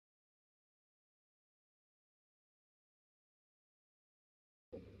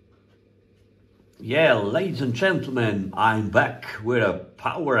Yeah, ladies and gentlemen, I'm back with a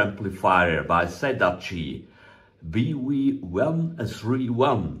power amplifier by ZETAGI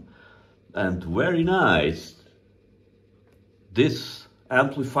BV131, and very nice. This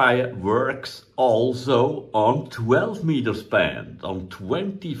amplifier works also on 12 meters band. On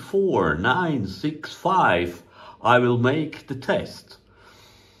 24,965 I will make the test.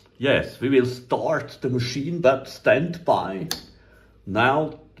 Yes, we will start the machine, but stand by. Now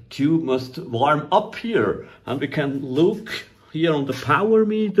the tube must warm up here, and we can look here on the power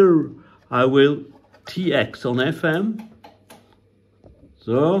meter. I will TX on FM.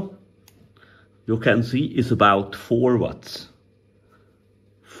 So you can see it's about 4 watts.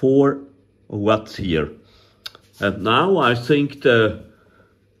 4 watts here. And now I think the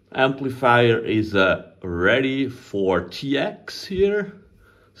amplifier is ready for TX here.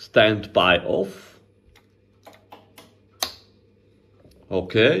 Standby off.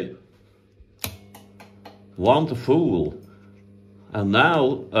 Okay. Wonderful. And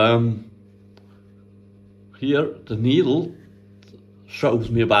now here the needle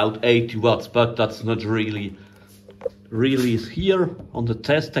shows me about 80 watts, but that's not really is here on the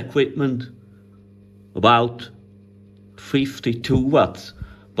test equipment about 52 watts,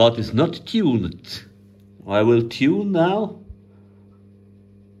 but it's not tuned. I will tune now.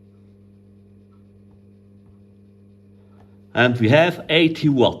 And we have 80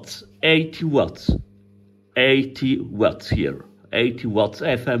 watts, 80 watts, 80 watts here, 80 watts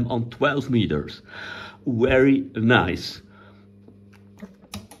FM on 12 meters. Very nice.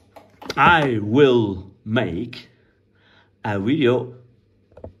 I will make a video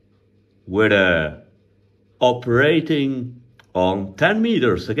with operating on 10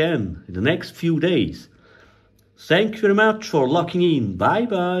 meters again in the next few days. Thank you very much for locking in. Bye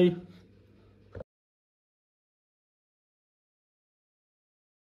bye.